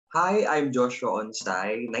Hi, I'm Joshua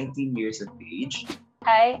Onsay, 19 years of age.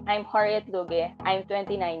 Hi, I'm Harriet Luge. I'm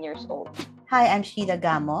 29 years old. Hi, I'm Sheila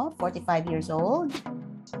Gamo, 45 years old.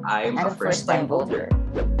 I'm and a first-time voter.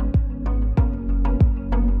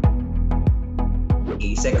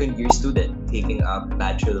 A second-year student taking up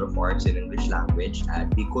Bachelor of Arts in English Language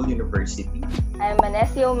at Bicol University. I'm an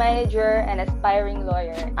SEO manager and aspiring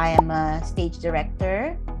lawyer. I am a stage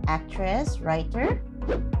director, actress, writer.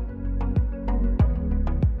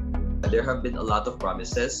 There have been a lot of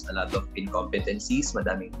promises, a lot of incompetencies,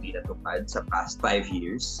 madaming pinatupad sa past 5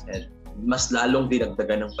 years, and mas lalong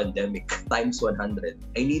dinagdagan ng pandemic times 100.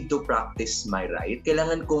 I need to practice my right.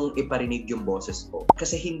 Kailangan kong iparinig yung boses ko.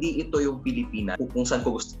 Kasi hindi ito yung Pilipinas kung saan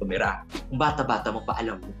ko gusto tumira. Bata-bata mo pa,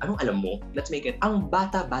 alam mo. Anong alam mo? Let's make it. Ang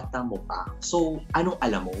bata-bata mo pa. So, anong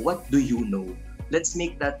alam mo? What do you know? Let's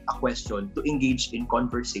make that a question to engage in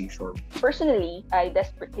conversation. Personally, I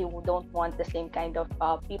desperately don't want the same kind of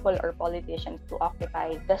people or politicians to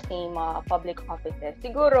occupy the same public offices.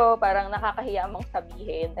 Siguro, parang nakakahiya mong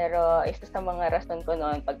sabihin, pero isa sa mga rason ko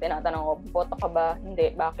noon, pag tinatanong ko, boto ka ba?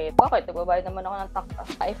 Hindi. Bakit? Bakit? Nagbabayad naman ako ng tax.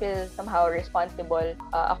 I feel somehow responsible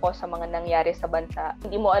ako sa mga nangyari sa bansa.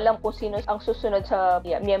 Hindi mo alam kung sino ang susunod sa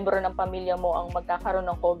miyembro ng pamilya mo ang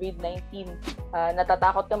magkakaroon ng COVID-19.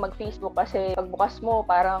 Natatakot ka mag-Facebook kasi pagbukas mo,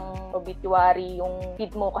 parang obituary yung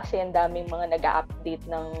feed mo kasi ang daming mga nag-update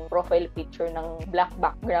ng profile picture ng black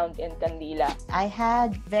background and kandila. I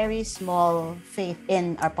had very small faith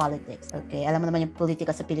in our politics. Okay, alam mo naman yung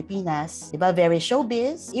politika sa Pilipinas, diba? Very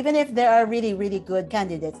showbiz. Even if there are really, really good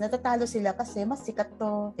candidates, natatalo sila kasi mas sikat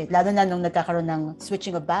to. Okay, lalo na nung nagkakaroon ng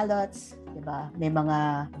switching of ballots, diba? May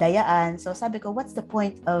mga dayaan. So sabi ko, what's the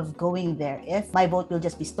point of going there if my vote will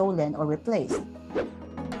just be stolen or replaced?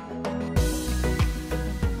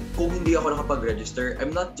 Kung hindi ako nakapag-register,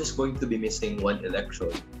 I'm not just going to be missing one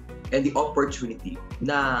election and the opportunity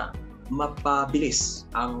na mapabilis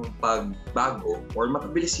ang pagbago or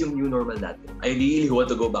mapabilis yung new normal natin. I really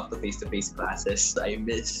want to go back to face-to-face classes. I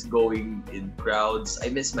miss going in crowds.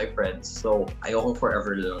 I miss my friends. So, ayokong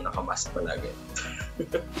forever lang nakamask palagi.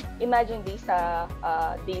 Imagine this sa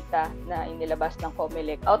data na inilabas ng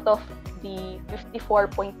COMELEC. Out of the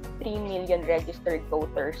 54.3 million registered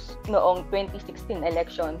voters noong 2016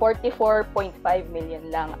 election, 44.5 million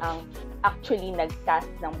lang ang actually nag-cast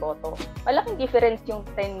ng boto. Malaking difference yung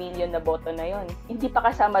 10 million na boto na yon. Hindi pa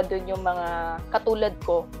kasama dun yung mga katulad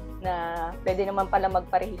ko na pwede naman pala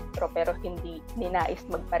magparehistro pero hindi ninais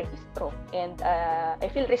magparehistro. And I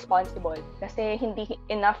feel responsible kasi hindi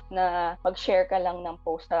enough na mag-share ka lang ng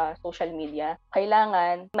post sa social media.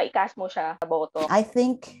 Kailangan maicast mo siya sa boto. I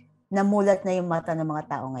think namulat na yung mata ng mga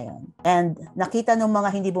tao ngayon. And nakita ng mga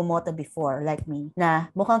hindi bumoto before, like me, na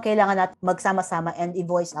mukhang kailangan natin magsama-sama and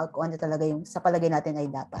i-voice out kung ano talaga yung sa palagay natin ay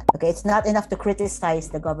dapat. Okay, it's not enough to criticize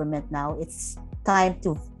the government now. It's time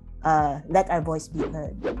to let our voice be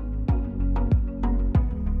heard.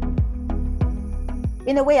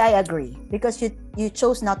 In a way, I agree because you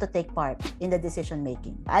chose not to take part in the decision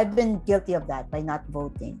making. I've been guilty of that by not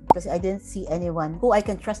voting because I didn't see anyone who I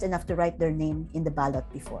can trust enough to write their name in the ballot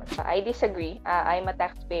before. I disagree. I'm a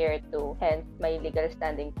taxpayer too. Hence, may legal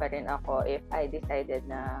standing pa rin ako if I decided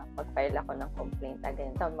na mag-file ako ng complaint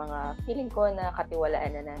against sa mga feeling ko na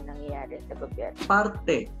katiwalaan na nangyayari sa gobyerno.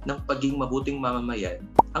 Parte ng pagiging mabuting mamamayan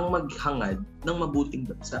ang maghangad ng mabuting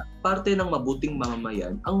bansa. Parte ng mabuting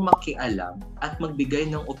mamamayan ang makialam at magbigay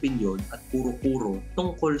ng opinyon at puro-puro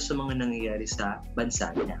tungkol sa mga nangyayari sa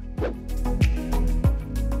bansa niya.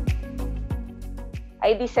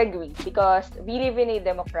 I disagree because we live in a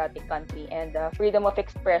democratic country and freedom of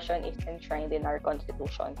expression is enshrined in our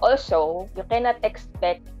constitution. Also, you cannot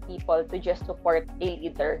expect people to just support a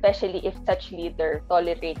leader, especially if such leader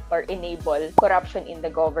tolerate or enable corruption in the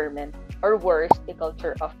government or worse, a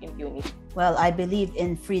culture of impunity. Well, I believe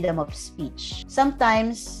in freedom of speech.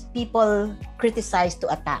 Sometimes people criticize to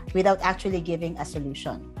attack without actually giving a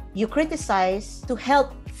solution. You criticize to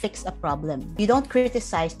help fix a problem. You don't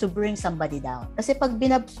criticize to bring somebody down. Kasi pag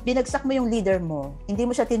binagsak mo yung leader mo, hindi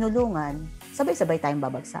mo siya tinulungan, sabay-sabay tayong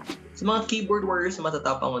babagsak. Sa mga keyboard warriors na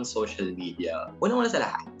matatapang on social media, unang-una sa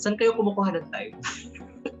lahat, saan kayo kumukuha ng time?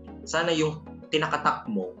 Sana yung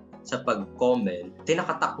tinakatak mo sa pag-comment,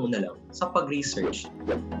 tinakatak mo na lang sa pag-research.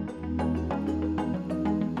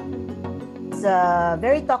 It's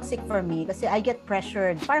very toxic for me kasi I get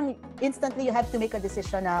pressured. Parang instantly you have to make a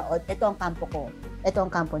decision na, oh, ito ang kampo ko, ito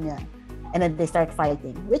ang kampo niya. And then they start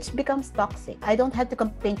fighting, which becomes toxic. I don't have to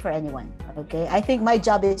campaign for anyone, okay? I think my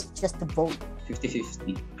job is just to vote.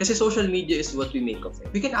 50-50. Kasi social media is what we make of it.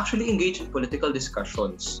 We can actually engage in political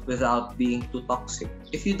discussions without being too toxic.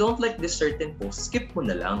 If you don't like this certain post, skip mo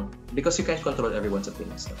na lang because you can't control everyone's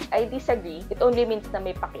opinions. I disagree. It only means na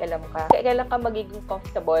may pakialam ka. Kailan ka magiging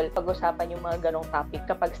comfortable pag-usapan yung mga ganong topic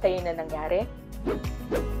kapag sa'yo na nangyari?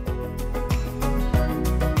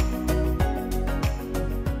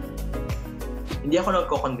 Hindi ako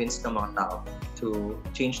nagko-convince ng mga tao to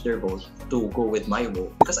change their vote, to go with my vote.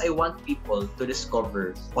 Because I want people to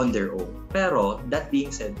discover on their own. Pero, that being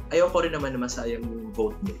said, ayoko rin naman na masayang yung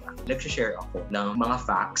vote nila. Nag-share ako ng mga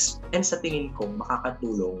facts and sa tingin ko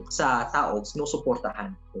makakatulong sa tao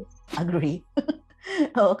sinusuportahan ko. Agree.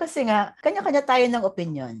 Oo, kasi nga, kanya-kanya tayo ng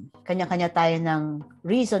opinion. Kanya-kanya tayo ng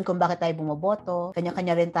reason kung bakit tayo bumoboto.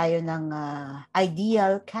 Kanya-kanya rin tayo ng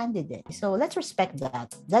ideal candidate. So, let's respect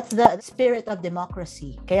that. That's the spirit of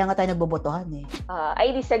democracy. Kaya nga tayo nagbobotohan eh.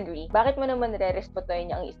 I disagree. Bakit mo naman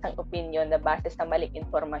re-respetuhin ang isang opinion na base sa maling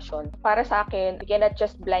informasyon? Para sa akin, we cannot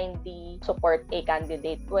just blindly support a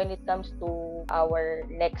candidate. When it comes to our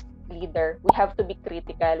next leader, we have to be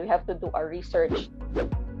critical. We have to do our research.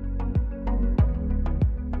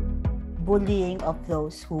 Bullying of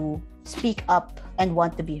those who speak up and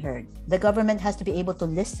want to be heard. The government has to be able to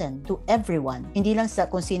listen to everyone, hindi lang sa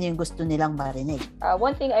kung sino yung gusto nilang marinig.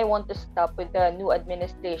 One thing I want to stop with the new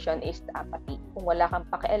administration is apathy. Kung wala kang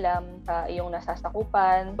pakialam sa iyong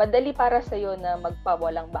nasasakupan, madali para sa iyo na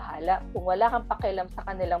magpawalang bahala. Kung wala kang pakialam sa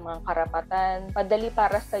kanilang mga karapatan, madali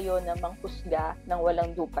para sa iyo na manghusga ng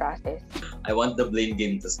walang due process. I want the blame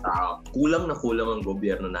game to stop. Kulang na kulang ang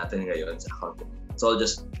gobyerno natin ngayon sa accountability. It's all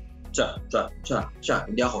just siya.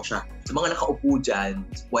 Hindi ako siya. Sa mga nakaupo dyan,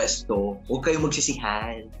 sa pwesto, huwag kayong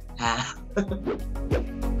magsisihan. Ha?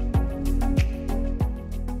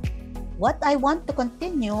 What I want to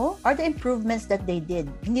continue are the improvements that they did.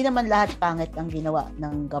 Hindi naman lahat pangit ang ginawa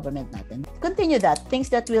ng government natin. Continue that. Things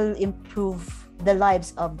that will improve the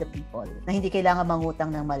lives of the people. Na hindi kailangan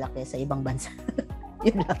mangutang ng malaki sa ibang bansa.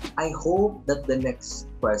 I hope that the next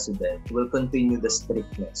president will continue the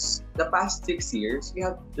strictness. The past 6 years, we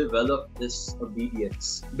have developed this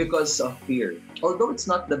obedience because of fear. Although it's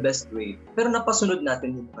not the best way, pero napasunod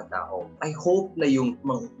natin yung mga tao. I hope na yung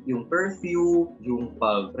curfew, yung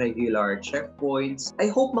pag-regular checkpoints, I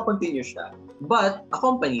hope ma-continue siya. But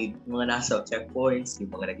accompanied, yung mga nasa checkpoints, yung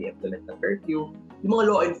mga nag-i-implement ng curfew, yung mga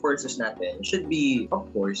law enforcers natin should be, of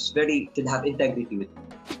course, should have integrity with them.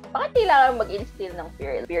 Bakit kailangan mag-instill ng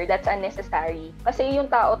fear? Fear, that's unnecessary. Kasi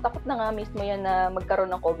yung tao, takot na nga mismo yan na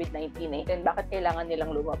magkaroon ng COVID-19 eh. And bakit kailangan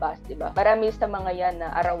nilang lumabas, di ba? Marami sa mga yan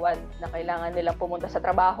na arawan na kailangan nilang pumunta sa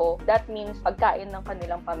trabaho. That means pagkain ng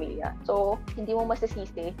kanilang pamilya. So, hindi mo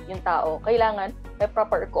masisisi yung tao. Kailangan may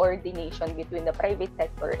proper coordination between the private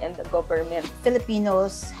sector and the government.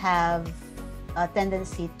 Filipinos have a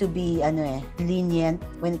tendency to be lenient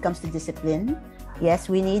when it comes to discipline.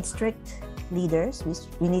 Yes, we need strict leaders,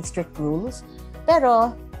 we need strict rules,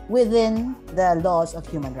 pero within the laws of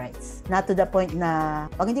human rights. Not to the point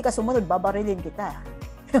na pag hindi ka sumunod, babarilin kita.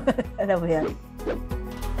 Alam mo yan?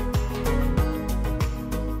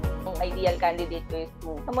 Ang ideal candidate ko is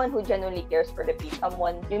someone who genuinely cares for the people.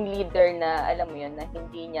 Someone, yung leader na, alam mo yun, na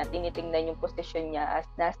hindi niya tinitingnan yung position niya as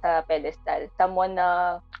nasa pedestal. Someone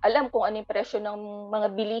na alam kung ano yung presyo ng mga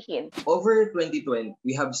bilihin. Over 2020,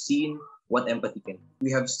 we have seen what empathy can. We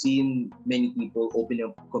have seen many people open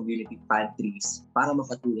up community pantries para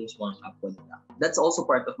makatulong sa mga kapwa nila. That's also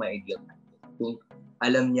part of my ideal candidate. Kung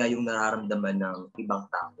alam niya yung nararamdaman ng ibang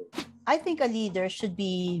tao. I think a leader should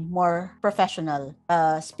be more professional,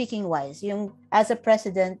 speaking wise. Yung as a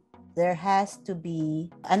president, there has to be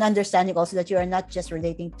an understanding also that you are not just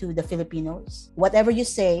relating to the Filipinos. Whatever you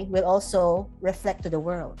say will also reflect to the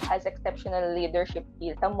world. Has exceptional leadership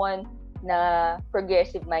skills. Someone na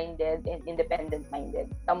progressive-minded and independent-minded.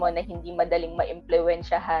 Someone na hindi madaling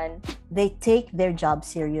ma-impluwensyahan. They take their job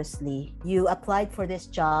seriously. You applied for this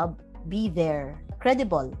job, be there.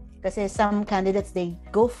 Credible. Kasi some candidates, they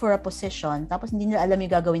go for a position, tapos hindi nila alam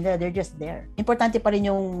yung gagawin nila, they're just there. Importante pa rin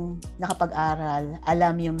yung nakapag-aral,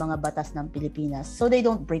 alam yung mga batas ng Pilipinas, so they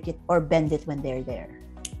don't break it or bend it when they're there.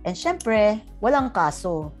 And syempre, walang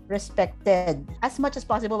kaso, respected. As much as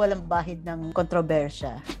possible, walang bahid ng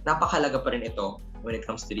kontrobersya. Napakalaga pa rin ito when it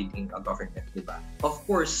comes to leading a government, di ba? Of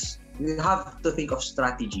course, we have to think of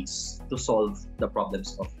strategies to solve the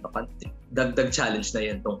problems of the country. Dagdag challenge na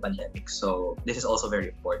yan tong pandemic. So, this is also very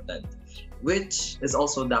important. Which is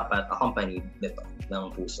also dapat accompanied nito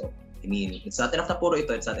ng puso. I mean, it's not enough na puro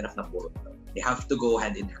ito, it's not enough na puro ito. They have to go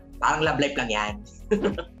hand in hand. Parang love life lang yan.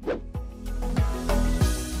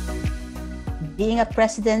 Being a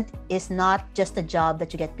president is not just a job that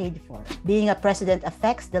you get paid for. Being a president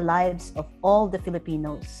affects the lives of all the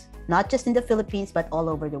Filipinos, not just in the Philippines, but all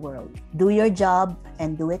over the world. Do your job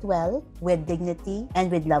and do it well, with dignity and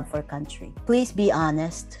with love for country. Please be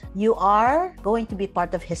honest. You are going to be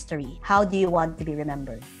part of history. How do you want to be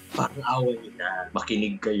remembered? Parang away na.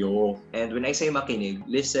 Makinig kayo. And when I say makinig,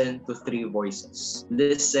 listen to 3 voices.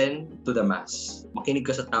 Listen to the mass. Makinig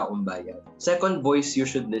ka sa taong bayan. Second voice you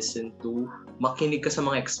should listen to, makinig ka sa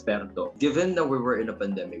mga eksperto. Given that we were in a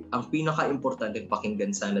pandemic, ang pinaka-importante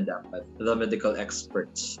pakinggan sana dapat, the medical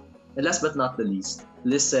experts. And last but not the least,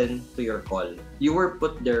 listen to your call. You were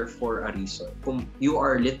put there for a reason. Kung you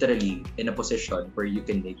are literally in a position where you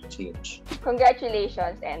can make change.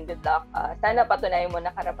 Congratulations and good luck. Sana patunayan mo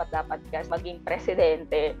na karapat-dapat ka maging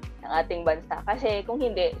presidente ng ating bansa. Kasi kung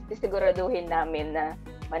hindi, sisiguraduhin namin na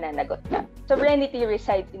mananagot ka. Sovereignty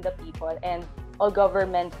resides in the people and all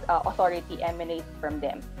government authority emanates from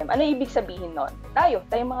them. Ano ibig sabihin nun? Tayo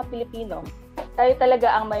mga Pilipino. Tayo talaga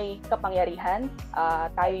ang may kapangyarihan,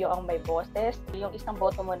 tayo yung may boses, yung isang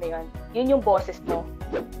boto mo na yun yung boses mo.